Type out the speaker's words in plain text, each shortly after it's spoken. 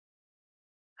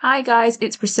Hi guys,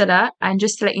 it's Priscilla, and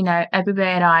just to let you know, Ebube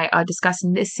and I are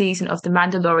discussing this season of The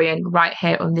Mandalorian right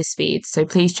here on this feed, so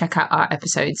please check out our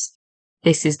episodes.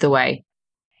 This is the way.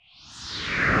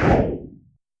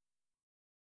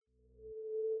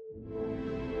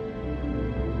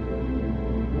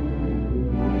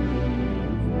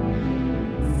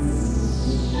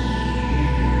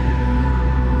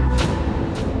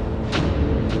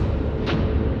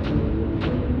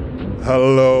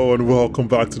 Hello and welcome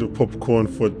back to the Popcorn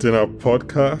for Dinner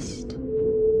podcast.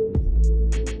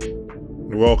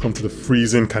 And welcome to the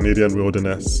freezing Canadian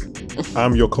wilderness.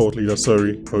 I'm your host,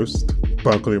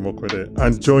 Bankole Imoukhuede,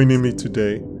 and joining me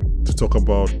today to talk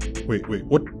about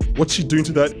what's she doing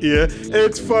to that ear?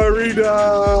 It's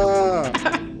Faridah!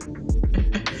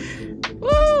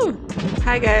 Woo!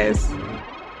 Hi guys.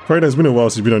 Faridah, it's been a while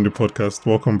since you've been on the podcast.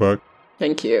 Welcome back.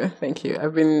 Thank you.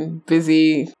 I've been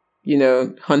busy,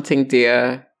 hunting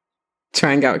deer,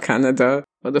 trying out Canada,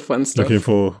 all the fun stuff.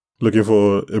 Looking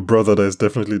for a brother that is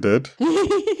definitely dead.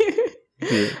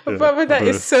 A brother that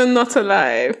is so not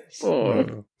alive.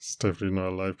 Oh. It's definitely not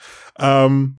alive.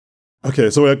 Okay,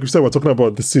 so like we said, we're talking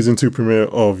about the season 2 premiere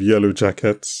of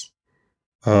Yellowjackets.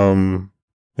 A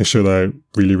show that I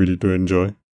really, really do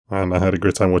enjoy, and I had a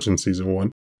great time watching season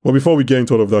 1. Well, before we get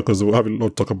into all of that, because we'll have a lot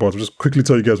to talk about, I'll just quickly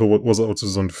tell you guys what was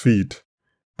on the feed.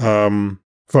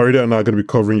 Faridah and I are going to be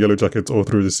covering Yellowjackets all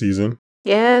through the season.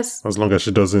 Yes. As long as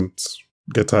she doesn't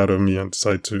get tired of me and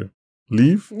decide to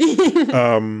leave.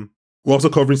 We're also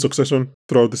covering Succession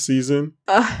throughout the season.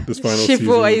 This final season.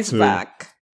 Shiboy is back.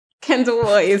 Kendall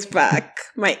Roy is back.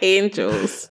 My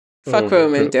angels. Fuck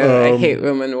Roman, though. I hate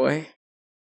Roman Roy.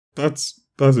 That's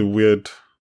a weird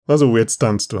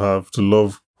stance to have, to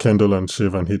love Kendall and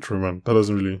Shiv and hate Roman.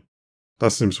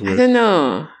 That seems weird. I don't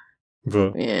know.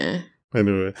 But yeah.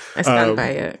 Anyway, I stand by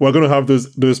it. We're going to have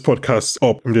those podcasts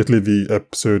up immediately the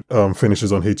episode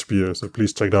finishes on HBO, so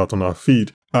please check that out on our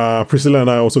feed. Priscilla and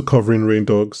I are also covering Rain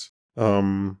Dogs,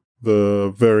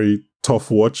 the very tough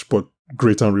watch but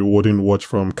great and rewarding watch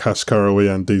from Cash Carraway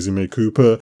and Daisy May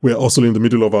Cooper. We're also in the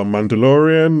middle of our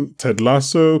Mandalorian, Ted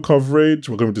Lasso coverage.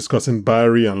 We're going to be discussing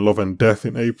Barry and Love and Death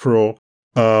in April.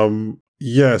 So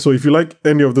if you like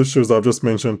any of those shows that I've just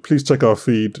mentioned, please check our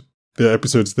feed. There are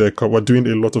episodes there. We're doing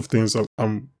a lot of things.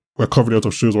 We're covering a lot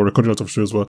of shows. We're recording a lot of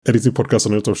shows. We're editing podcasts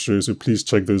on a lot of shows. So please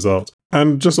check those out.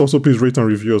 And just also please rate and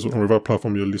review us on whatever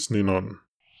platform you're listening on.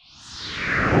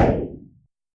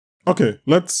 Okay,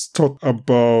 let's talk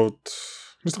about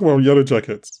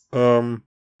Yellowjackets.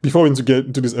 Before we get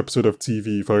into this episode of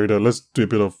TV, Faridah, let's do a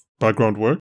bit of background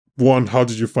work. One, how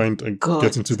did you find and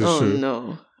get into the show? Oh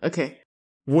no. Okay.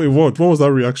 Wait, what? What was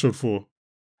that reaction for?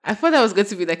 I thought that was going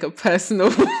to be like a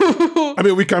personal. I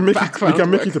mean, we can make it a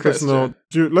personal.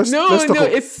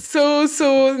 It's so.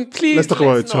 Please, let's talk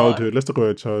about your childhood. Let's talk about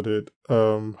your childhood.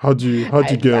 How'd you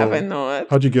get on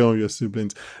with your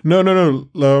siblings? No.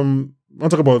 I'll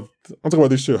talk about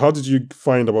this show. How did you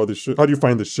find about this show? How do you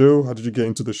find the show? How did you get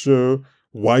into the show?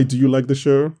 Why do you like the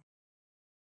show?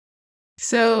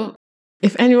 So,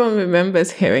 if anyone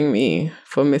remembers hearing me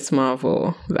for Miss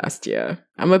Marvel last year,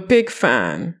 I'm a big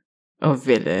fan of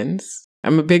villains.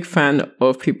 I'm a big fan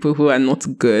of people who are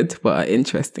not good but are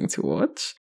interesting to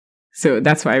watch. So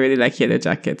that's why I really like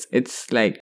Yellowjackets. It's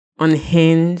like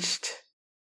unhinged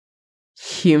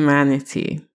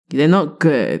humanity. They're not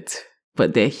good,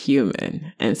 but they're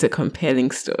human, and it's a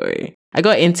compelling story. I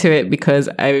got into it because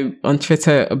I'm on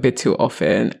Twitter a bit too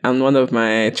often, and one of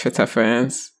my Twitter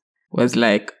friends was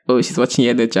like, oh, she's watching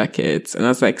Yellowjackets, and I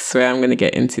was like, swear I'm going to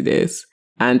get into this.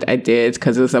 And I did,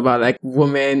 because it was about like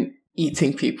women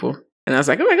eating people. And I was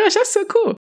like, oh my gosh, that's so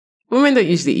cool. Women don't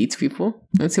usually eat people.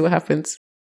 Let's see what happens.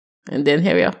 And then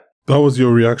here we are. That was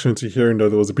your reaction to hearing that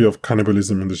there was a bit of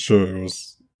cannibalism in the show.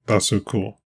 That's so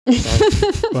cool.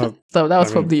 So that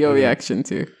was probably your reaction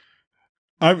too.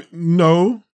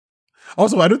 No.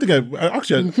 Also, I don't think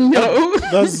No.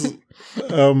 That's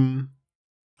I'm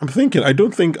thinking, I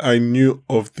don't think I knew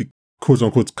of the quote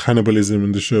unquote cannibalism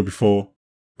in the show before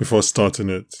starting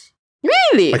it.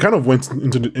 Really? I kind of went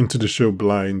into the show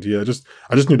blind. Yeah, I just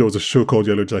knew there was a show called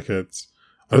Yellowjackets.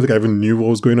 I don't think I even knew what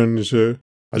was going on in the show.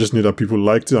 I just knew that people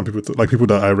liked it and people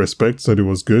that I respect said it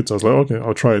was good. So I was like, okay,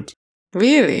 I'll try it.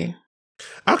 Really?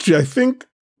 Actually, I think,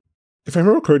 if I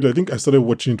remember correctly, I think I started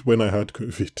watching it when I had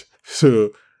COVID.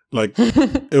 So, like,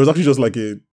 it was actually just like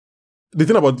the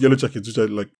thing about Yellowjackets, which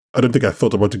I don't think I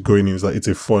thought about it going in, is that it's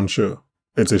a fun show.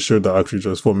 It's a show that actually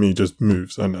just, for me, just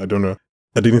moves. And I don't know.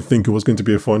 I didn't think it was going to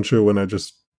be a fun show when when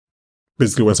the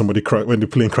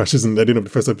plane crashes in the ending of the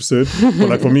first episode. But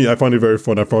like for me, I found it very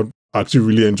fun. I actually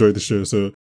really enjoyed the show.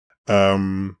 So,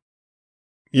 and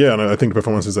I think the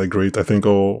performances are great. I think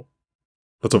all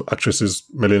lots of actresses,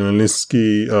 Melanie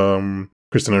Linsky,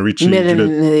 Christina Ricci.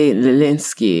 Melanie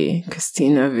Linsky,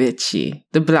 Christina Ricci,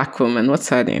 the black woman. What's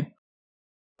her name?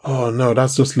 Oh no,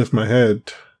 that's just left my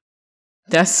head.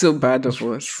 That's so bad of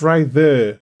us. It's right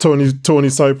there. Tony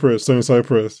Cypress,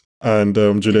 and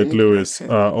Juliette Lewis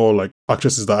are all like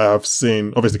actresses that I have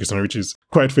seen. Obviously, Christina Ricci is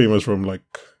quite famous from like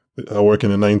her work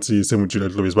in the 90s, same with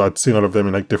Juliette Lewis, but I'd seen all of them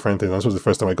in like different things. This was the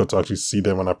first time I got to actually see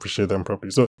them and appreciate them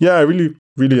properly. So yeah, I really,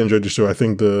 really enjoyed the show. I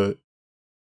think we'll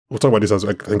talk about this as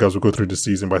we go through the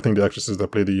season, but I think the actresses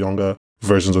that play the younger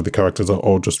versions of the characters are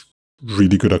all just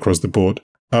really good across the board.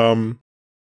 Do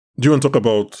you want to talk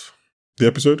about the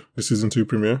episode, the season 2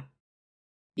 premiere?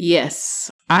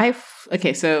 Yes.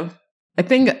 So I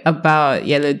think about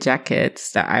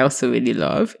Yellowjackets that I also really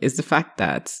love is the fact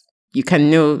that you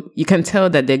can tell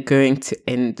that they're going to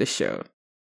end the show.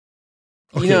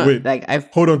 Okay, wait. Like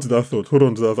hold on to that thought.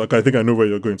 Okay, I think I know where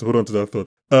you're going. So hold on to that thought.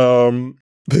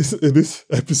 This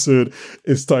episode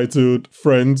is titled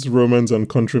Friends, Romans, and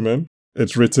Countrymen.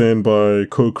 It's written by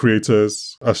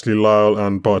co-creators Ashley Lyle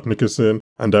and Bart Nickerson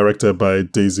and directed by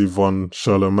Daisy von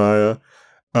Scherler-Meyer.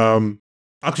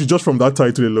 Actually, just from that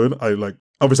title alone,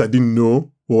 obviously I didn't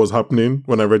know what was happening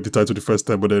when I read the title the first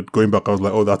time, but then going back, I was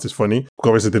like, oh, that is funny. Because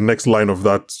obviously the next line of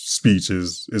that speech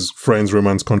is Friends,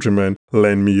 Romance, Countrymen,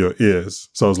 lend me your ears.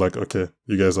 So I was like, okay,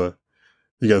 you guys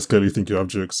clearly think you have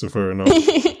jokes, so fair enough.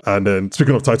 And then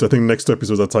speaking of title, I think next two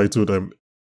episodes are titled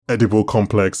Edible,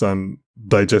 Complex, and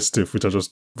Digestive, which are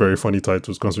just very funny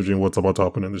titles considering what's about to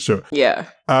happen in the show. Yeah.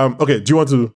 Okay, do you want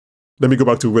to... Let me go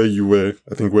back to where you were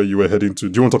heading to.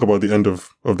 Do you want to talk about the end of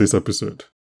this episode?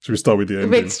 Should we start with the ending?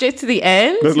 Wait, straight to the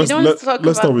end? Let's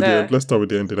start with the end. Let's start with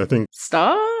the ending. I think...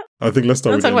 Start? I think let's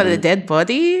start with the ending. Talk about the dead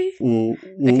body? We'll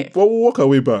walk our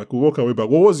way back. What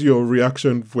was your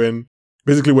reaction when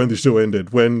the show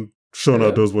ended? When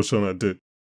Shauna does what Shauna did?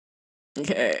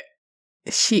 Okay.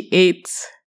 She ate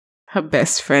her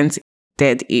best friend's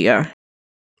dead ear.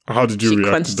 How did you react? She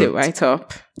crunched it right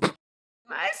up.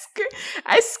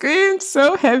 I screamed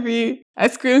so heavy.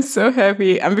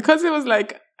 And because it was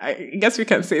like, I guess we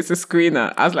can say it's a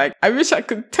screener. I was like, I wish I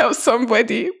could tell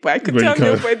somebody, but I could tell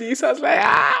nobody. So I was like,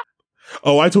 ah.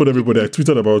 Oh, I told everybody. I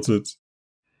tweeted about it.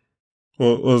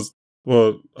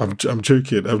 I'm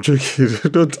joking. I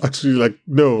don't actually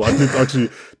no, I didn't actually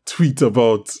tweet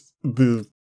about the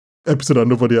episode that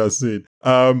nobody has seen.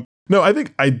 No, I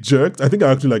think I jerked. I think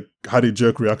I actually had a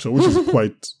jerk reaction, which is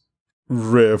quite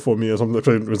rare for me or something.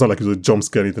 It's not like it was a jump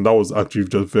scare or anything. That was actually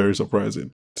just very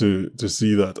surprising to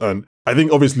see that. And I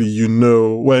think obviously,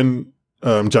 when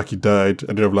Jackie died at the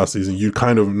end of last season, you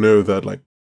kind of know that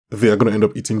they are going to end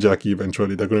up eating Jackie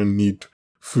eventually. They're going to need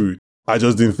food. I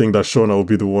just didn't think that Shauna would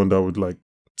be the one that would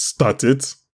start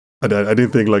it. And I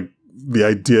didn't think the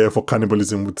idea for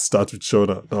cannibalism would start with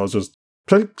Shauna. That was just,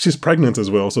 she's pregnant as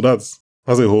well. So that's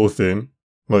a whole thing.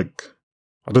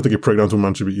 I don't think a pregnant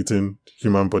woman should be eating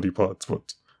human body parts,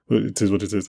 but it is what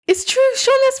it is. It's true.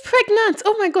 Shauna's pregnant.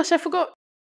 Oh my gosh, I forgot.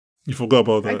 You forgot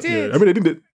about that. I did. Yeah. I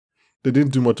mean, they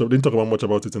didn't talk about much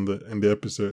about it in the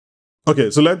episode. Okay,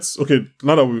 so now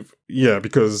that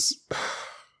because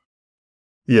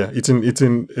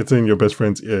eating your best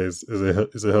friend's ear is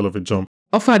a hell of a jump.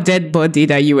 Of a dead body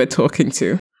that you were talking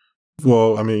to.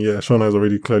 Well, I mean, yeah, Shauna is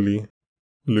already clearly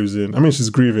losing. I mean, she's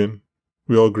grieving.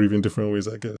 We all grieve in different ways,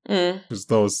 I guess.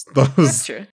 That's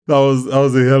true. That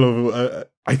was a hell of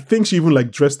I think she even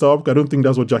dressed up. I don't think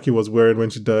that's what Jackie was wearing when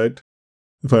she died,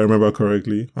 if I remember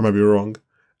correctly. I might be wrong.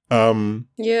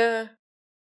 Yeah.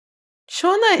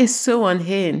 Shauna is so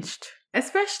unhinged.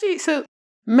 Especially, so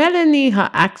Melanie, her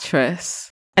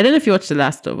actress, I don't know if you watch The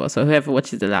Last of Us or whoever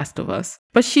watches The Last of Us,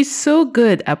 but she's so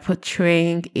good at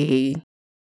portraying a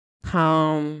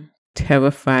calm,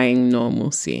 terrifying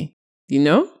normalcy. You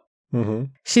know? Mm-hmm.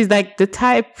 She's the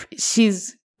type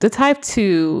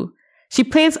she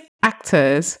plays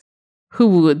actors who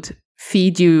would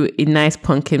feed you a nice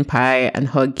pumpkin pie and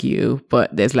hug you,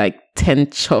 but there's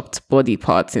 10 chopped body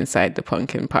parts inside the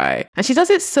pumpkin pie. And she does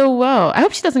it so well. I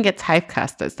hope she doesn't get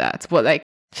typecast as that, but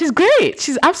she's great.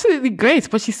 She's absolutely great,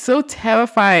 but she's so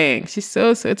terrifying. She's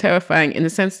so terrifying in the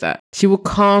sense that she will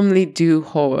calmly do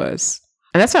horrors.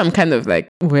 And that's why I'm kind of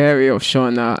wary of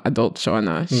Shauna, adult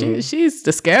Shauna. She's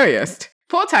the scariest.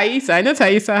 Poor Thaisa. I know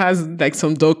Thaisa has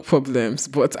some dog problems,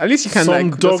 but at least you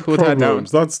can just hold her down.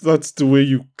 That's the way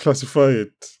you classify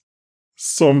it.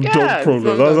 Some dog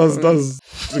problems. That's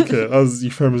okay. That's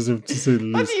euphemism to say the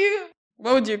least.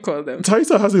 What would you call them?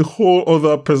 Thaisa has a whole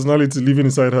other personality living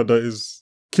inside her that is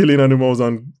killing animals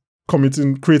and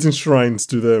creating shrines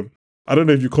to them. I don't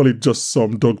know if you call it just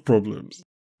some dog problems.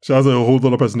 She has a whole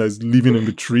other person that is living in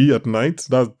the tree at night.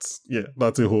 That's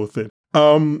a whole thing.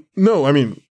 No, I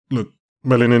mean, look,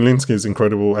 Melanie Linsky is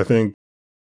incredible. I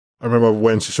remember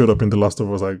when she showed up in The Last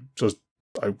of Us, I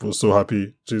was so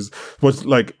happy. But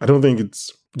like, I don't think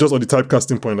it's just on the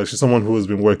typecasting point. Like, she's someone who has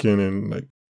been working in, like,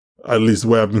 at least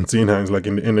where I've been seeing her is like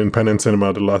in independent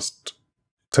cinema the last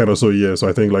 10 or so years. So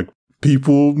I think like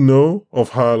people know of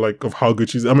her, like of how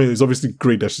good she's. I mean, it's obviously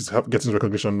great that she's getting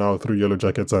recognition now through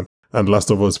Yellowjackets and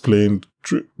Last of Us playing.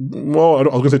 Well, I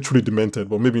was going to say truly demented,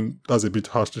 but maybe that's a bit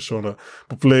harsh to show her.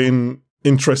 But playing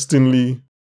interestingly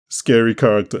scary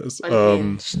characters.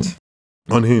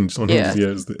 Unhinged, yeah,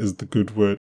 is the good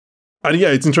word. And yeah,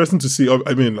 it's interesting to see.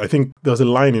 I mean, I think there was a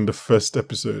line in the first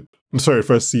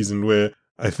season where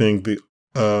I think the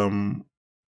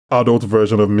adult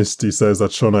version of Misty says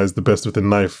that Shauna is the best with a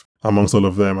knife amongst all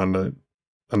of them, and then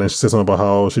she says something about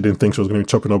how she didn't think she was going to be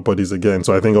chopping up bodies again.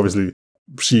 So I think obviously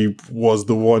she was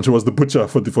the butcher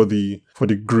for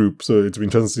the group. So it's been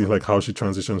interesting to see like how she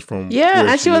transitions from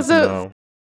and she was now.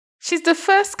 She's the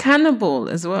first cannibal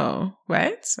as well,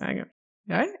 right?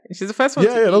 Right? She's the first one.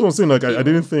 Yeah, that's what I'm saying. Like I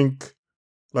didn't think,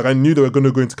 like I knew they were going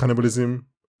to go into cannibalism.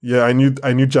 Yeah, I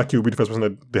knew Jackie would be the first person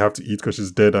that they have to eat because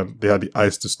she's dead and they had the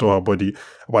ice to store her body.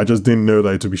 But I just didn't know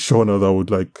that it would be Shauna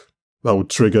that would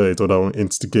trigger it or that would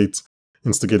instigate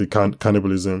the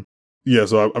cannibalism. Yeah,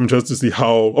 so I'm interested to see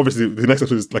how, obviously the next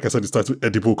episode is, like I said, it starts with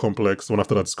edible complex. The one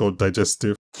after that is called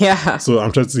digestive. Yeah. So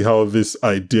I'm trying to see how this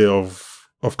idea of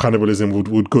cannibalism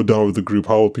would go down with the group,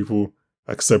 how people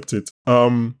accept it.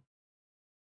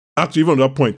 Actually, even on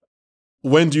that point,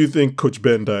 when do you think Coach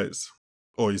Ben dies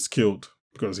or is killed?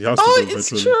 Because he has to go eventually.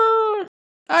 It's true.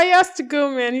 He has to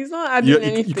go, man. He's not adding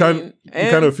anything. You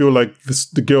kind of feel like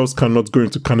the girls cannot go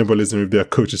into cannibalism if their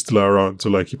coach is still around. So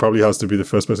like he probably has to be the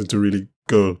first person to really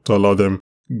go to allow them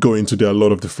go into their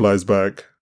Lord of the Flies bag.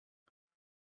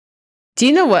 Do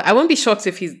you know what? I won't be shocked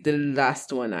if he's the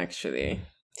last one actually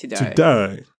to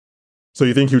die. So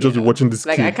you think he'll just be watching these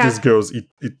girls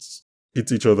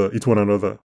eat one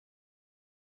another?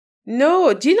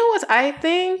 No. Do you know what I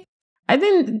think? I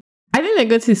think they're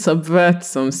going to subvert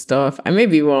some stuff. I may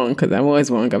be wrong because I'm always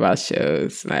wrong about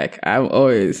shows. Like, I'm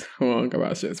always wrong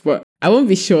about shows. But I won't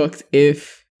be shocked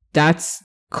if that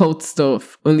cult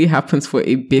stuff only happens for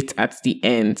a bit at the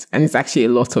end. And it's actually a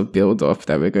lot of build-up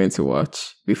that we're going to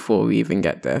watch before we even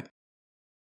get there.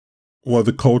 Well,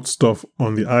 the cult stuff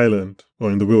on the island,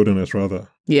 or in the wilderness, rather.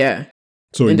 Yeah.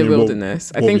 So in the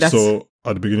wilderness. I think that's saw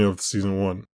at the beginning of season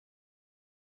 1.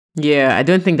 Yeah, I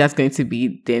don't think that's going to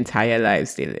be the entire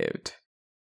lives they lived.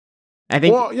 I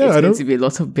think it's going to be a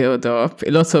lot of build-up, a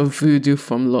lot of voodoo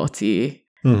from Lottie,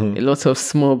 a lot of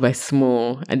small by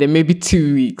small, and then maybe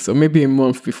 2 weeks or maybe a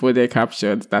month before they're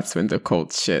captured. That's when the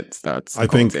cult shit starts. I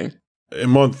think a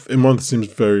month seems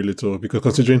very little because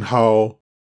considering how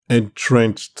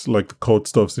entrenched like the cult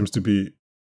stuff seems to be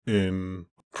in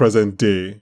present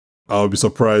day, I'll be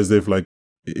surprised if like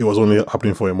it was only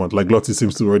happening for a month. Like Lottie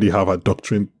seems to already have her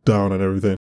doctrine down and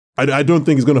everything. I don't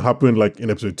think it's going to happen like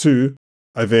in episode 2.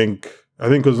 I think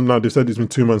because now they've said it's been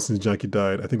 2 months since Jackie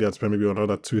died. I think they had to spend maybe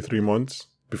another 2-3 months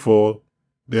before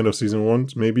the end of season 1,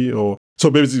 maybe. Or so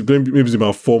maybe it's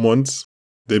about 4 months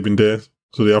they've been there.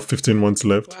 So they have 15 months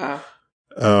left. Wow.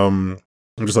 I'm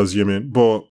just assuming.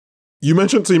 But you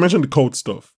mentioned the cult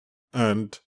stuff,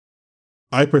 and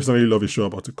I personally love a show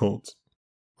about the cult.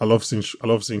 I love seeing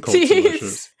cults in my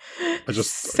shows. I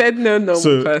just said no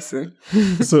person.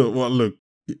 So well, look,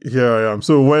 here I am.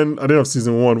 So when at the end of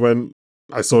season 1, when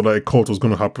I saw that a cult was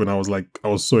going to happen, I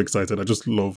was so excited.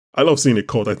 I love seeing a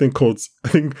cult. I think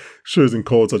shows in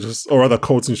cults are just, or rather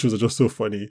cults in shows are just so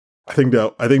funny. I think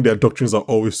their doctrines are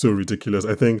always so ridiculous.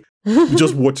 I think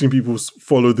just watching people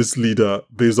follow this leader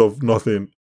based off nothing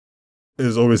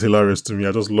is always hilarious to me.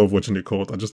 I just love watching the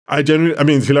cult. It's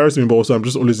hilarious to me, but also I'm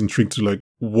just always intrigued to like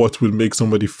what will make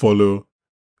somebody follow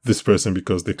this person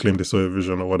because they claim they saw a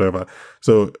vision or whatever.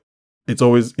 So it's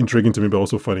always intriguing to me, but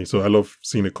also funny. So I love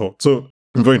seeing a cult. So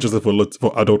I'm very interested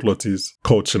for adult Lottie's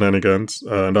cult shenanigans,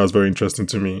 and that was very interesting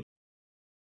to me.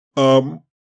 So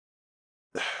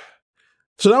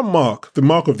that the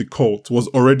mark of the cult was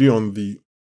already on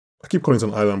I keep calling it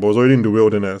an island, but it was already in the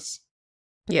wilderness.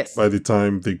 Yes. By the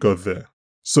time they got there.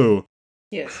 So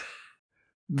yes.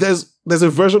 There's a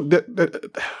version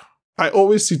that I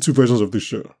always see 2 versions of this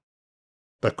show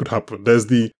that could happen. There's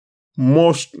the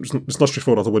more, it's not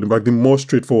straightforward at all, but in fact, the more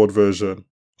straightforward version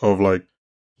of like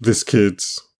this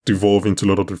kid's devolve into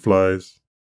Lord of the Flies,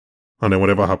 and then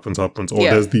whatever happens. Or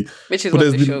there's which is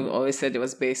what the show always said it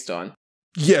was based on.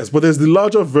 Yes, but there's the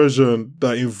larger version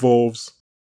that involves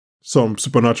some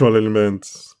supernatural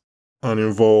elements and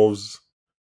involves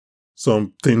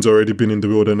some things already been in the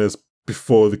wilderness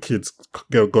before the kids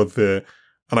got there,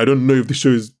 And I don't know if the show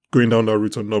is going down that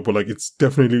route or not, but like it's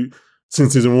definitely,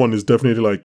 since season 1, it's definitely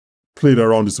like played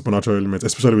around the supernatural elements,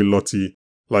 especially with Lottie.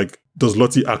 Like, does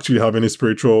Lottie actually have any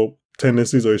spiritual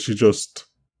tendencies, or is she just,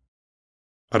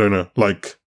 I don't know,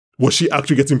 like, was she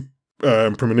actually getting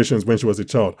premonitions when she was a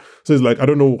child? So it's like, I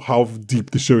don't know how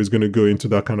deep the show is going to go into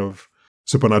that kind of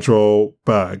supernatural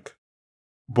bag,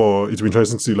 but it's been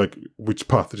interesting to see like which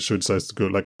path the show decides to go.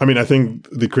 Like, I mean, I think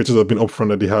the creators have been upfront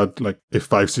that they had like a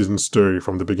 5-season story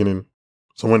from the beginning.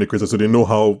 So when they created, so they know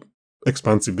how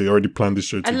expansive they already planned the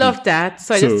show to I be. love that.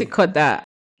 So just to cut that.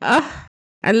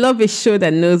 I love a show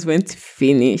that knows when to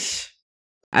finish.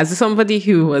 As somebody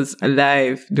who was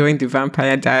alive during the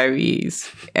Vampire Diaries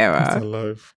era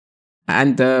alive.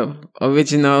 and the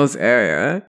originals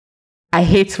era, I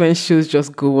hate when shows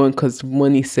just go on because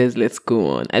money says let's go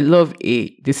on. I love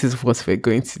this is what we're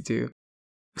going to do.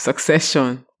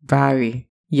 Succession, Barry,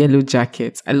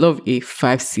 Yellowjackets. I love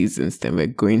 5 seasons, then we're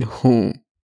going home.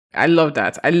 I love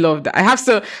that. I have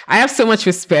so much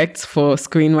respect for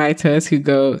screenwriters who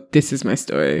go, this is my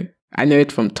story. I know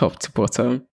it from top to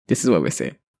bottom. This is what we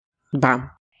say. Bam.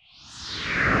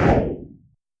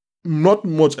 Not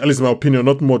much, at least in my opinion,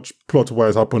 not much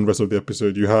plot-wise happened the rest of the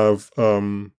episode. You have,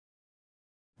 in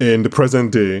the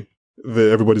present day,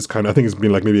 everybody's kind of, I think it's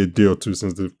been like maybe a day or two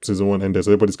since the season 1 ended,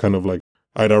 so everybody's kind of like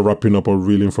either wrapping up or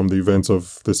reeling from the events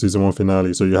of the season 1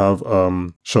 finale. So you have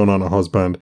Shauna and her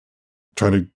husband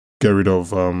trying to get rid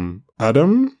of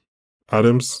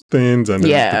Adam's things and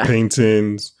the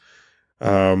paintings.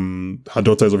 Her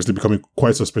daughter is obviously becoming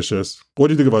quite suspicious. What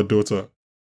do you think of her daughter?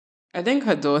 I think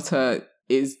her daughter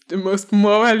is the most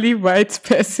morally right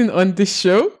person on the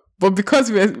show, but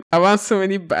because we're around so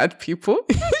many bad people,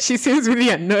 she seems really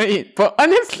annoying. But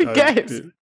honestly, guys,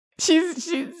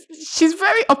 she's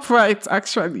very upright,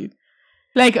 actually.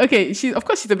 Like, okay, she's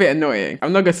a bit annoying.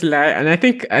 I'm not going to lie. And I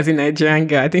think as a Nigerian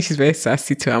girl, I think she's very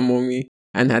sassy to her mommy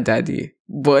and her daddy.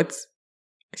 But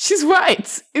she's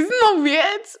right. Isn't that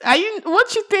weird?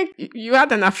 What you think? You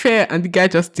had an affair and the guy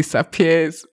just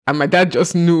disappears and my dad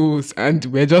just knows and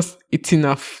we're just eating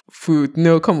our food.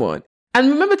 No, come on.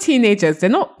 And remember, teenagers, they're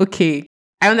not okay.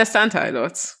 I understand her a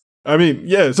lot. I mean,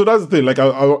 yeah, so that's the thing. Like,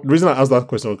 the reason I asked that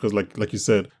question was because, like you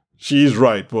said, she is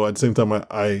right, but at the same time,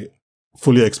 I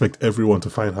fully expect everyone to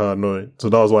find her annoying. So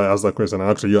that was why I asked that question. And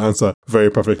actually, your answer very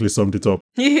perfectly summed it up.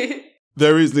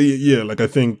 There is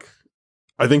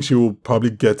I think she will probably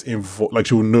get involved. Like,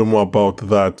 she will know more about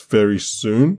that very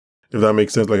soon, if that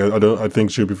makes sense. Like, I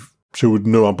think she would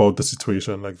know about the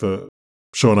situation, like the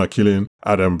Shauna killing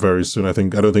Adam very soon. I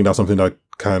don't think that's something that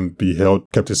can be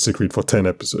kept a secret for 10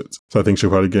 episodes. So I think she'll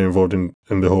probably get involved in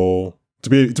the whole, to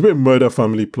be a murder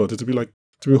family plot, to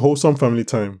be wholesome family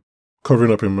time,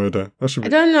 covering up a murder. I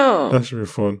don't know. That should be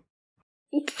fun.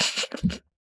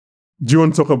 Do you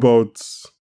want to talk about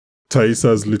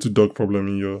Taisa's little dog problem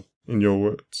in your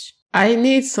words? I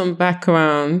need some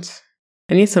background.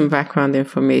 I need some background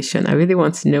information. I really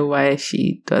want to know why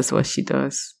she does what she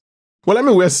does. Well, I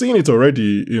mean, we're seeing it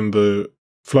already in the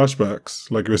flashbacks.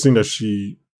 Like, we're seeing that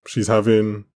she's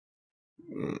having,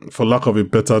 for lack of a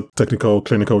better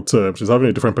clinical term, she's having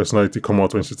a different personality come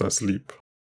out when she's asleep.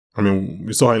 I mean,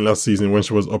 we saw her in last season when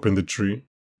she was up in the tree.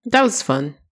 That was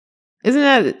fun.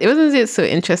 Wasn't it so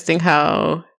interesting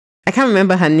how, I can't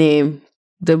remember her name,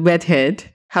 the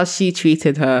redhead, how she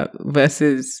treated her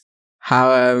versus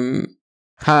how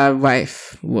her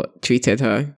wife treated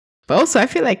her. But also, I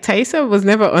feel like Taissa was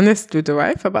never honest with the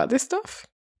wife about this stuff.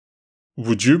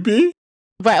 Would you be?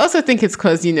 But I also think it's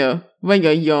because, when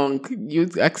you're young, you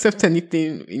accept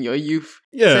anything in your youth.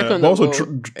 Yeah, but also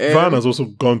Van has also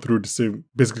gone through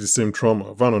basically the same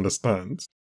trauma. Van understands.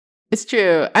 It's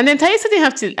true. And then Taissa didn't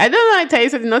have to, I don't know why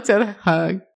Taissa did not tell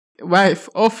her wife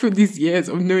all through these years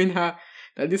of knowing her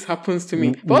that this happens to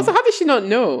me. But also, how did she not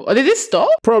know? Or did it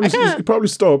stop? It probably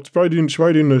stopped. She probably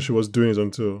didn't know she was doing it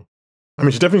until... I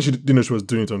mean, she didn't know she was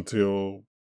doing it until...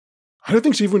 I don't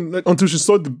think she even... until she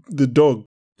saw the dog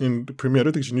in the premiere. I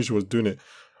don't think she knew she was doing it.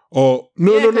 Or...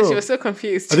 No. She was so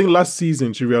confused. I think last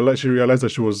season, she realized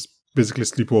that she was basically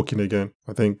sleepwalking again.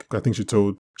 I think she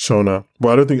told Shauna.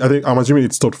 But I'm assuming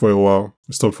it stopped for a while.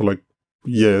 It stopped for like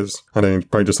years. And then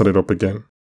it probably just started up again.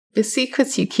 The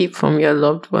secrets you keep from your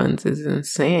loved ones is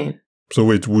insane. So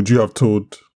wait, would you have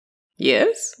told...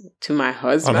 Yes, to my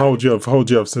husband. And how would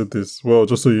you have said this? Well,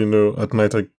 just so you know, at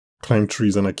night I climb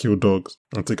trees and I kill dogs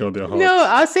and take out their hearts. No,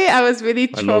 I'll say I was really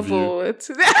troubled.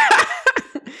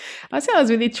 I'll say I was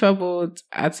really troubled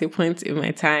at a point in my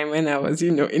time when I was,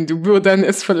 in the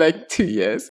wilderness for like 2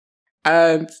 years.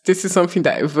 And this is something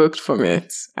that evoked from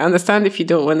it. I understand if you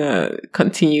don't want to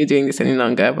continue doing this any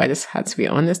longer, but I just had to be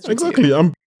honest with you.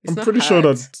 Exactly. It's not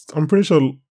I'm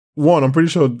pretty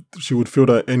sure she would feel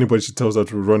that anybody she tells her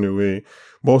to run away.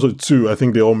 But also, two, I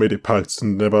think they all made a pact to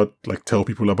never like tell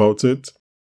people about it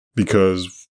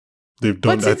because they've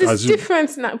done But that. it's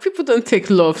different now. People don't take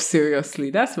love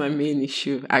seriously. That's my main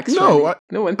issue, actually.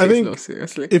 No one takes love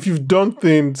seriously. If you've done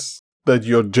things that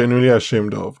you're genuinely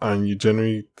ashamed of and you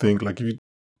genuinely think, like, if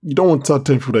you don't want to tell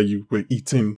people that you were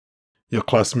eating your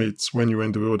classmates when you were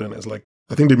in the wilderness, like,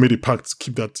 I think they made a pact to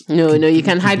keep that. No, you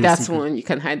can hide that one. You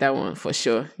can hide that one for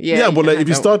sure. Yeah, but like if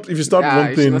you start one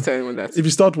thing, if you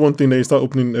start one thing, then you start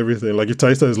opening everything. Like if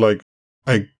Taisa is like,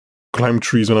 I climb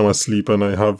trees when I'm asleep and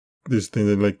I have this thing,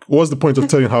 then like, what's the point of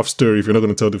telling half story if you're not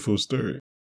going to tell the full story?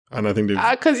 And I think they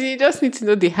because you just need to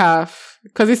know the half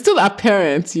because it's still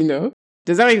apparent, you know.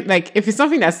 Does that mean, like, if it's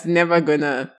something that's never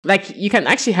gonna, like, you can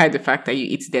actually hide the fact that you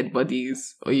eat dead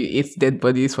bodies or you eat dead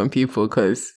bodies from people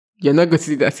because you're not going to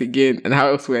do that again, and how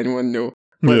else will anyone know?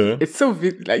 But it's so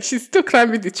like she's still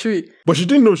climbing the tree. But she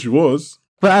didn't know she was.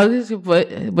 But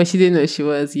she didn't know she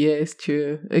was. Yeah, it's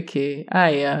true. Okay.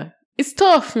 Yeah. It's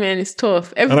tough, man. It's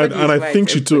tough. And I think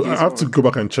she told. I have to go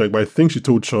back and check, but I think she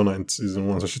told Shauna in season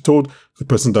 1. So she told the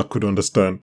person that could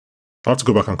understand. I have to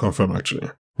go back and confirm actually,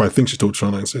 but I think she told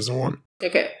Shauna in season 1.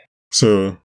 Okay.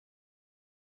 So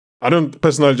I don't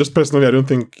personally, I don't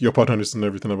think your partner understands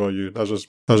everything about you. That's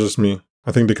just me.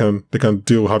 I think they can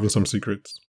deal having some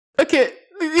secrets. Okay.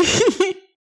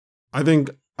 I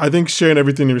think sharing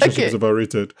everything in a relationship is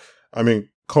overrated. I mean,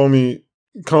 call me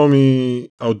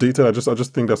outdated. I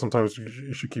just think that sometimes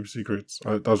you should keep secrets.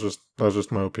 That's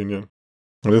just my opinion.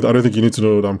 I don't think you need to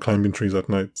know that I'm climbing trees at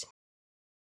night.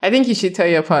 I think you should tell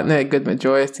your partner a good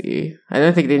majority. I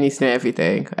don't think they need to know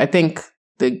everything. I think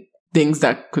the things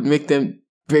that could make them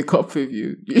break up with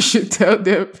you should tell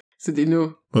them so they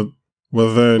know.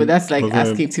 But that's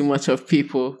asking too much of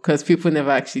people because people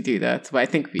never actually do that. But I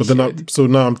think we should. So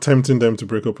now I'm tempting them to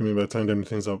break up with me by telling them the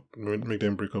things that make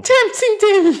them break up.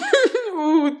 Tempting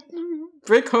them!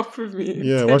 Break up with me.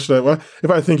 Yeah, why should I? If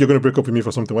I think you're going to break up with me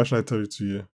for something, why should I tell it to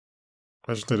you?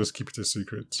 Why shouldn't I just keep it a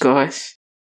secret? Gosh.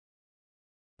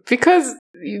 Because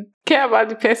you care about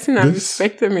the person and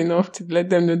respect them enough to let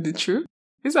them know the truth.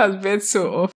 This has been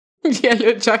so off.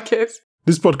 Yellowjackets.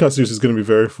 This podcast series is going to be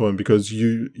very fun because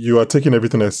you are taking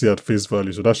everything I say at face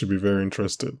value, so that should be very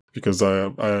interesting. Because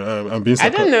I'm being. I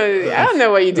don't know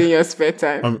what you do in your spare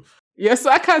time. Your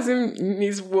sarcasm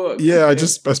needs work. Yeah, I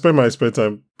spend my spare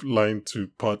time lying to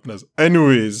partners.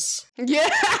 Anyways. Yeah.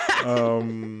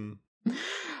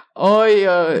 All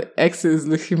your exes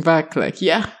looking back like,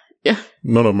 yeah.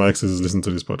 None of my exes listen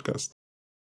to this podcast.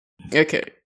 Okay.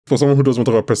 For someone who doesn't want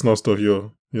to talk about personal stuff,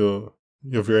 you're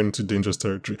veering into dangerous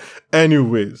territory.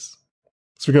 Anyways,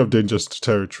 speaking of dangerous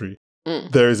territory,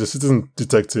 there is a citizen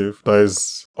detective that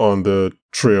is on the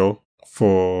trail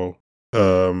for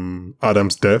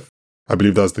Adam's death. I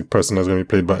believe that's the person that's going to be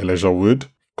played by Elijah Wood,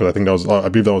 because I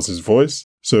believe that was his voice.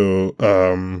 So,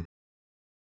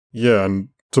 yeah, and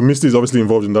so Misty is obviously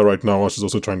involved in that right now, while she's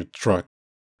also trying to track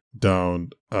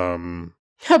down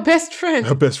her best friend.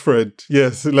 Her best friend,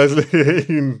 yes,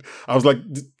 Leslie. I was like,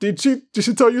 did she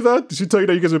tell you that? Did she tell you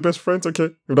that you guys were best friends? Okay,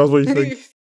 if that's what you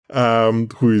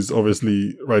think. Who is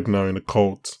obviously right now in a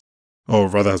cult, or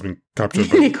rather has been captured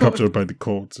by the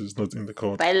cult. Is not in the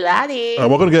cult. By Laddie.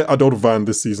 We're gonna get Adult Van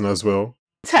this season as well.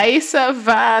 Thaisa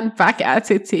Van back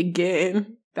at it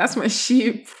again. That's my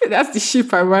sheep. That's the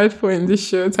sheep I ride for in this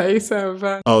show. Thaisa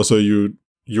Van. Oh, so you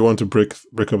want to break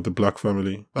up the black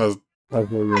family? That's what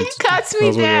you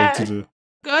want to do.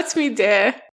 Got me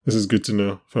there. This is good to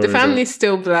know. The family's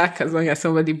still black as long as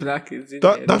somebody black is in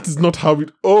there. That is not how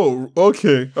it... Oh,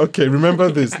 okay. Remember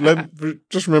this.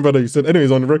 Just remember that you said...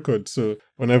 Anyways, on the record. So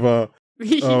whenever...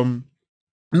 No,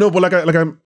 but like I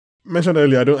mentioned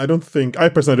earlier, I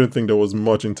personally don't think there was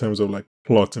much in terms of like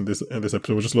plot in this episode.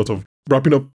 It was just a lot of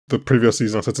wrapping up the previous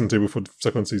season and setting the table for the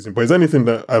second season. But is there anything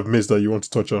that I've missed that you want to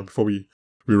touch on before we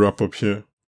wrap up here?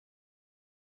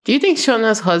 Do you think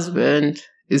Shauna's husband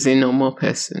is a normal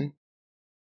person?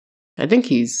 I think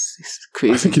he's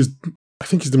crazy. I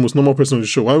think he's the most normal person on the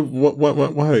show.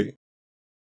 Why?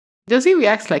 Does he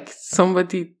react like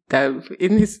somebody that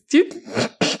in his... Do you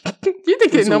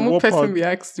think a normal person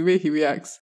reacts the way he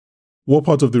reacts? What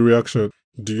part of the reaction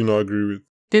do you not agree with?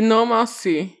 The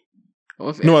normalcy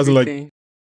of everything. As in like...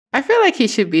 I feel like he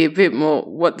should be a bit more,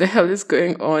 what the hell is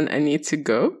going on? I need to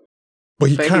go. But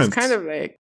he can't. He's kind of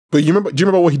like... But do you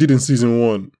remember what he did in season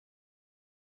 1?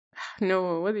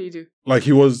 No, what did he do? Like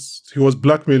he was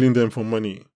blackmailing them for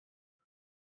money.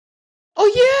 Oh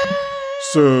yeah.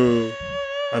 So,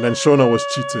 and then Shauna was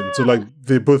cheating. So like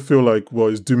they both feel like, well,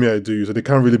 it's do me, I do you. So they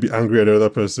can't really be angry at the other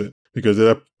person because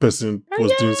the other person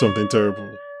was doing something terrible.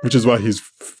 which is why he's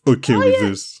okay with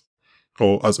this,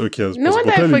 or as okay as No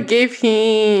possible. wonder I forgave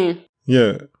him.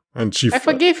 Yeah, and I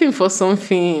forgave him for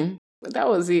something. But that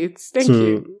was it. Thank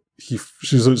you.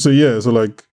 So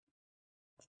like,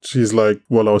 she's like,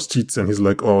 well, I was cheating. He's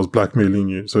like, oh, I was blackmailing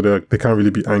you. So they can't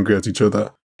really be angry at each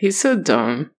other. He's so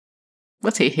dumb.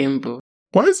 What a himbo.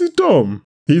 Why is he dumb?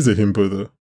 He's a himbo though.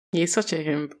 He's such a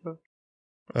himbo.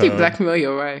 You blackmail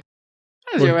your wife.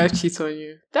 How does your wife cheat on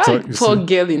you? That poor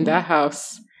girl in that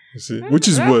house. You see, which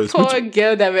is worse? Poor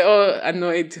girl that we're all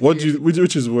annoyed.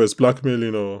 Which is worse,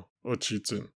 blackmailing or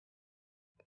cheating?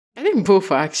 I think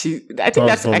both are actually. I think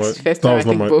that's actually the first time I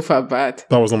think both are bad.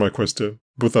 That was not my question.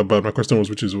 Both are bad. My question was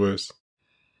which is worse.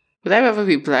 Would I ever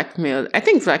be blackmailed? I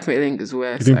think blackmailing is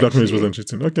worse. You think blackmailing is worse than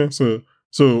cheating? Okay, so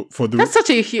for the that's such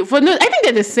a huge. No, I think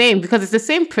they're the same because it's the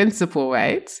same principle,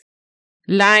 right?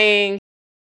 Lying.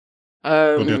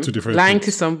 But they're two different lying things.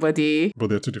 to somebody.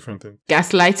 But they're two different things.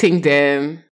 Gaslighting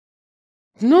them.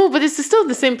 No, but it's still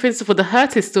the same principle. The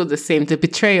hurt is still the same. The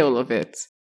betrayal of it.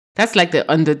 That's like the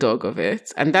underdog of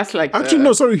it. And that's like actually,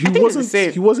 no, sorry.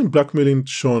 He wasn't blackmailing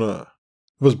Shauna.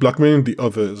 He was blackmailing the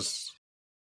others.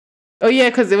 Oh, yeah,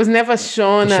 because it was never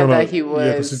Shauna that he was.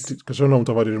 Yeah, because Shauna would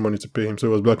have had any money to pay him. So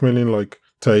he was blackmailing like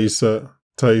Thaisa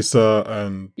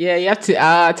and... Yeah, you have to...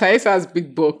 Thaisa has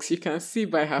big books. You can see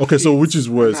by her Okay, so which is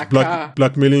worse?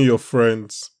 Blackmailing your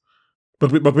friends...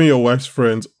 Blackmailing your wife's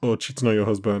friends or cheating on your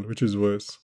husband? Which is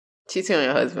worse? Cheating on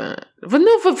your husband. But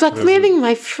no, for blackmailing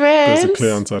my friends. There's a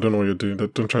clear answer. I don't know what you're doing.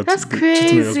 Don't try That's to... crazy.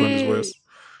 Cheating on your husband is worse.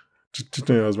 Cheating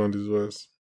on your husband is worse.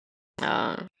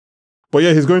 But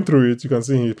yeah, he's going through it. You can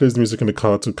see he plays the music in the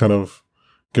car to kind of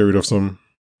get rid of some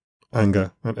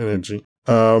anger and energy.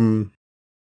 To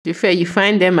be fair, you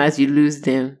find them as you lose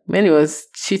them. When he was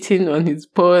cheating on his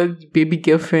poor baby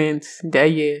girlfriend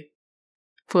that year,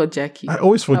 poor Jackie. I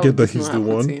always forget that he's the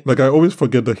one. Like, I always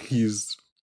forget that he's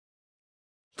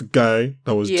the guy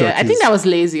that was Jackie's. I think that was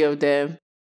lazy of them.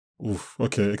 Oof.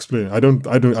 Okay, explain. I don't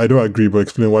agree, but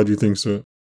explain why do you think so?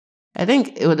 I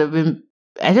think it would have been.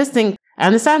 I just think I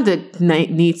understand the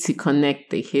need to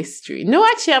connect the history. No,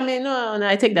 actually, I mean, no,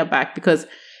 I take that back because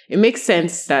it makes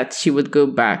sense that she would go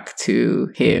back to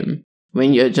him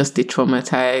when you're just a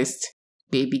traumatized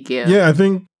baby girl. Yeah, I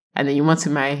think. And then you want to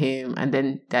marry him, and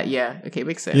then that, okay,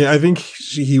 makes sense. Yeah, I think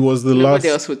he was the last. Nobody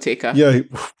else would take her. Yeah,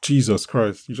 Jesus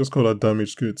Christ. You just called her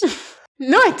damaged goods.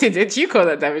 No, I didn't. You called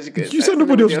her damaged goods. You said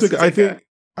nobody else would take her.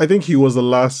 I think he was the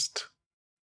last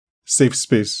safe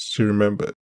space she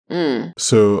remembered.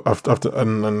 So after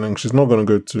and she's not going to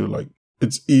go to, like,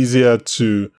 it's easier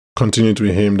to continue to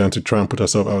him than to try and put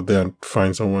herself out there and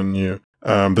find someone new.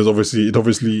 There's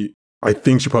obviously, I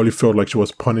think she probably felt like she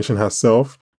was punishing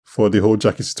herself for the whole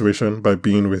Jackie situation by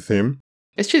being with him.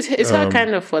 It's just, it's her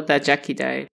kind of fault that Jackie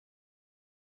died.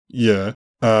 Yeah.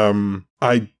 I'm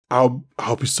sure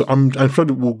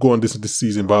that we'll go on this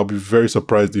season, but I'll be very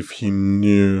surprised if he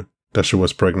knew that she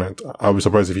was pregnant. I'll be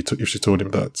surprised if she told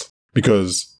him that.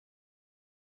 Because,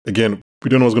 again, we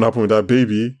don't know what's going to happen with that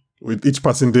baby. With each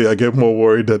passing day, I get more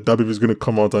worried that baby is going to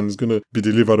come out and it's going to be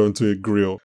delivered onto a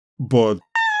grill. But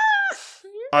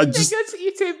I just... They're going to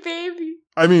eat a baby.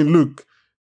 I mean, look,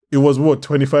 it was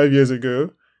 25 years ago?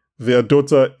 Their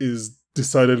daughter is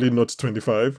decidedly not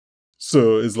 25.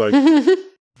 So it's like,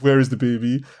 where is the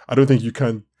baby? I don't think you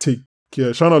can take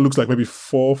care. Shauna looks like maybe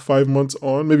 4 or 5 months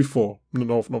on, maybe 4,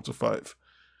 no, not to 5.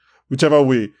 Whichever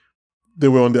way, they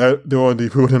were in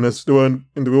the wilderness. They were in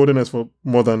the wilderness for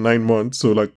more than 9 months.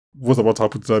 So, like, what's about to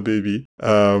happen to that baby?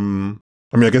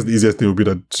 I mean, I guess the easiest thing would be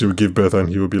that she would give birth and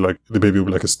he would be like, the baby would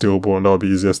be like a stillborn. That would be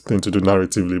the easiest thing to do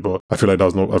narratively. But I feel like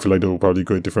they will probably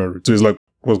go a different route. So it's like,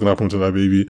 what's going to happen to that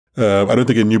baby? I don't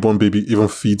think a newborn baby even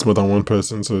feeds more than one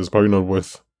person. So it's probably not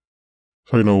worth.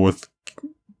 Why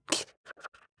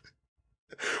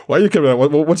are you coming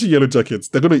out? What's your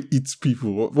Yellowjackets? They're going to eat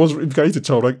people. If you can eat a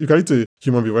child, like, if you can eat a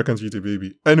human being, why can't you eat a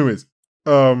baby? Anyways,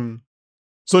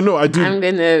 so no, I do. I'm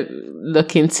going to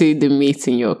look into the meat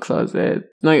in your closet.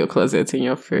 Not your closet, in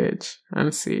your fridge.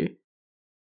 And see.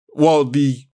 Well,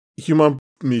 the human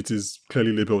meat is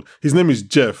clearly labeled. His name is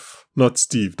Jeff, not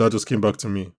Steve. That just came back to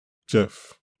me.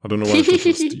 Jeff. I don't know why I thought it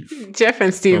was Steve. Jeff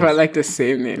and Steve are like the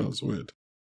same name. That was weird.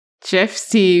 Jeff,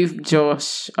 Steve,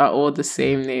 Josh are all the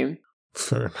same name.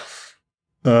 Fair enough.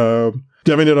 Do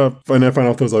you have any other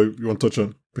final thoughts that you want to touch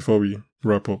on before we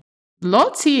wrap up?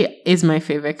 Lottie is my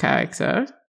favorite character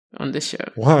on the show.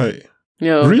 Why?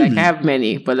 No, really? Like, I have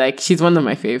many, but like, she's one of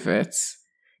my favorites.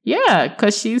 Yeah,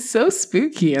 because she's so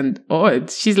spooky and odd.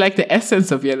 She's like the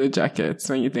essence of Yellowjackets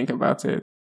when you think about it.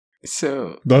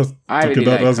 So that's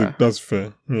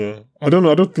fair. Yeah, I don't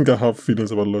know. I don't think I have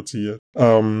feelings about Lottie yet.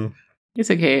 It's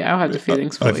okay. I'll have the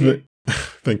feelings for you.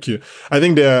 Thank you. I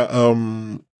think they're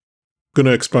going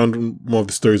to expand more of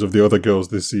the stories of the other girls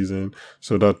this season,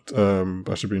 so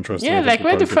that should be interesting. Yeah, like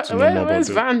where's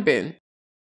Van been?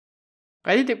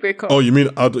 Why did they break up? Oh, you mean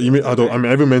adult? I mean,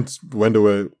 I even meant when they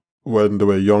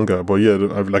were younger. But yeah,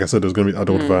 like I said, there's going to be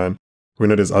adult Van. We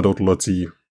know there's adult Lottie.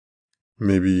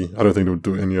 Maybe I don't think they would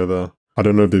do any other. I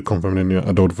don't know if they confirmed any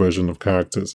adult version of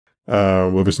characters.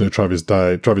 Obviously, Travis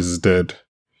died. Travis is dead.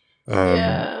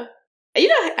 Yeah. You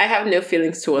know, I have no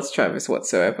feelings towards Travis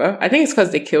whatsoever. I think it's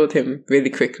because they killed him really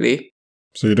quickly.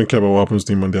 So you don't care about what happens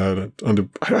to him on the island?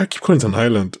 I keep calling it an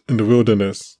island in the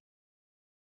wilderness.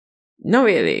 Not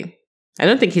really. I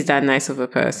don't think he's that nice of a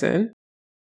person.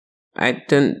 I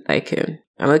don't like him.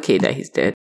 I'm okay that he's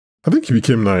dead. I think he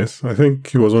became nice. I think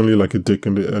he was only like a dick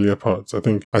in the earlier parts. I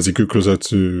think as he grew closer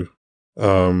to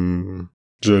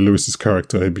Jerry Lewis's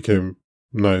character, he became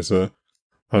nicer.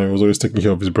 And he was always taking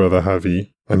care of his brother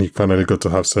Harvey, and he finally got to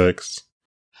have sex.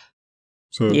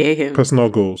 So yeah, personal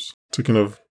goals. Taking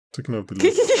of the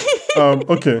list.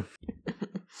 Okay.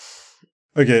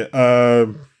 Okay.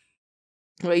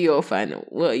 What are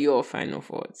your final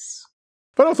thoughts?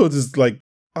 Final thoughts is like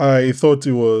I thought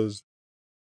it was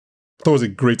a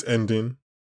great ending,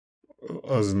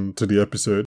 as in to the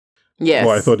episode. Yes.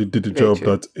 Well, I thought it did the job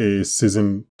that a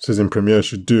season premiere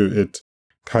should do. It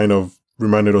kind of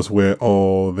reminded us where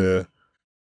all the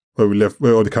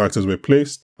characters were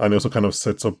placed, and it also kind of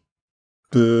sets up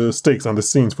the stakes and the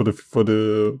scenes for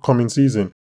the coming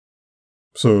season.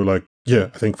 So, like,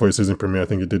 yeah, I think for a season premiere, I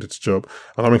think it did its job,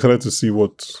 and I'm excited to see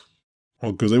what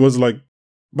goes. It was like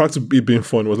back to it being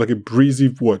fun. It was like a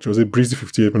breezy watch. It was a breezy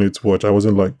 58 minutes watch. I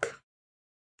wasn't like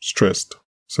stressed,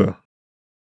 so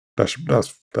that's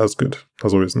good.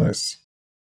 That's always nice.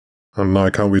 And now I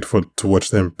can't wait to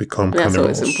watch them become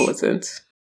cannibals. That's always important.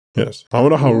 Yes. I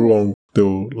wonder how long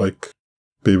they'll like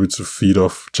be able to feed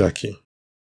off Jackie.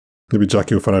 Maybe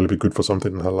Jackie will finally be good for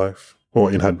something in her life or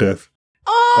in her death.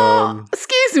 Oh,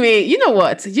 excuse me. You know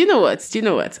what?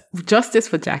 Justice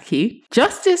for Jackie.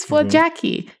 Justice for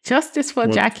Jackie. Justice for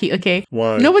Jackie. Okay.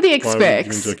 Why? Nobody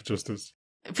expects. Why Jackie justice?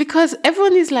 Because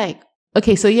everyone is like,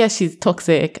 okay, so yeah, she's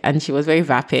toxic and she was very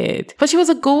vapid, but she was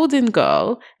a golden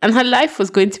girl and her life was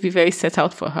going to be very set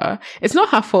out for her. It's not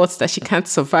her fault that she can't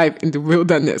survive in the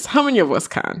wilderness. How many of us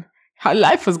can? Her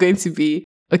life was going to be,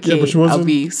 okay, yeah, I'll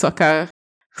be soccer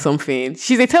something.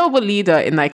 She's a terrible leader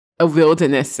in like a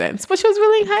wilderness sense, but she was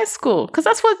really in high school because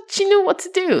that's what she knew what to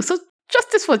do. So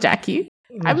justice for Jackie.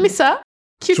 I miss her.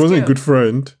 Cute she wasn't girl. A good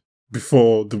friend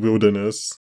before the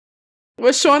wilderness.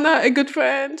 Was Shauna a good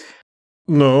friend?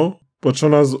 No. But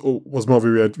Shauna's was more of a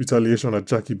retaliation at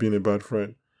Jackie being a bad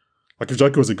friend. Like if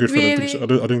Jackie was a great friend, I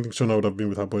don't think Shauna would have been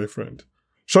with her boyfriend.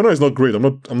 Shauna is not great. I'm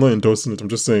not endorsing it. I'm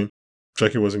just saying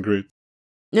Jackie wasn't great.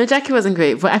 No, Jackie wasn't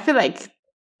great, but I feel like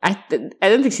I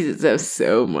don't think she deserves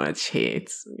so much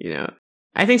hate. You know,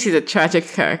 I think she's a tragic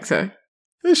character.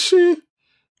 Is she?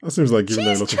 That seems like giving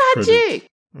her a lot of credit.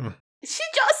 She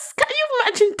just, can you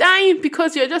imagine dying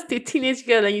because you're just a teenage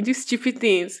girl and you do stupid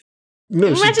things? No,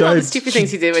 imagine she died, all the stupid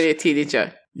things you did when you're a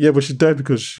teenager. Yeah, but she died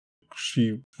because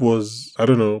she was, I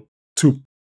don't know, too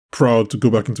proud to go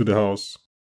back into the house.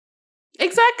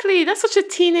 Exactly. That's such a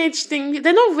teenage thing.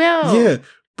 They're not well. Yeah,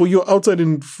 but you're outside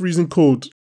in freezing cold.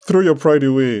 Throw your pride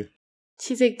away.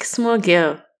 She's a small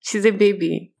girl. She's a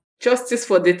baby. Justice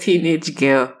for the teenage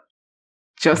girl.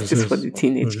 Justice for the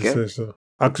teenage girl. So.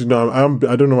 Actually, no,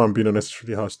 I don't know why I'm being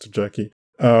unnecessarily harsh to Jackie.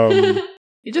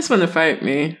 You just want to fight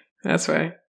me. That's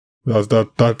right.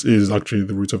 That is actually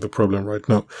the root of the problem right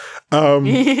now.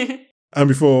 And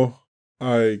before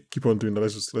I keep on doing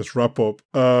that, let's wrap up.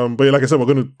 But yeah, like I said, we're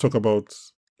going to talk about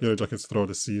Yellowjackets throughout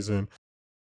the season.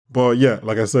 But yeah,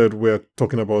 like I said, we're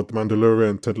talking about The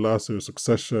Mandalorian, Ted Lasso,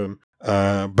 Succession,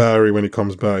 Barry when he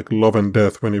comes back, Love and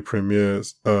Death when it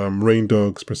premieres, Rain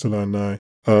Dogs, Priscilla and I.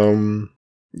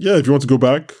 Yeah, if you want to go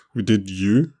back, we did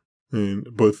You in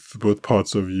both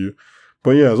parts of You.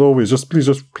 But yeah, as always,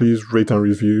 please rate and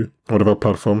review on whatever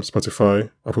platform, Spotify,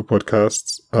 Apple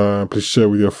Podcasts. Please share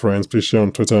with your friends. Please share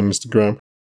on Twitter and Instagram.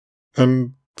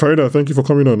 And Faridah, thank you for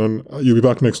coming on. And you'll be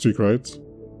back next week, right?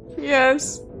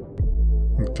 Yes.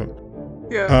 Okay.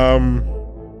 Yeah.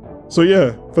 So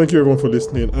yeah, thank you everyone for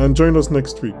listening. And join us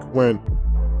next week when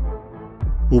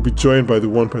we'll be joined by the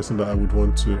one person that I would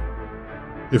want to.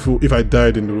 If I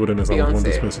died in the wilderness, Beyonce. I would want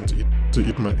this person to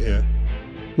eat my ear.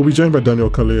 We'll be joined by Daniel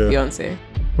Kaluuya. Beyonce.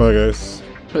 Bye, guys.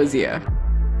 Hosea.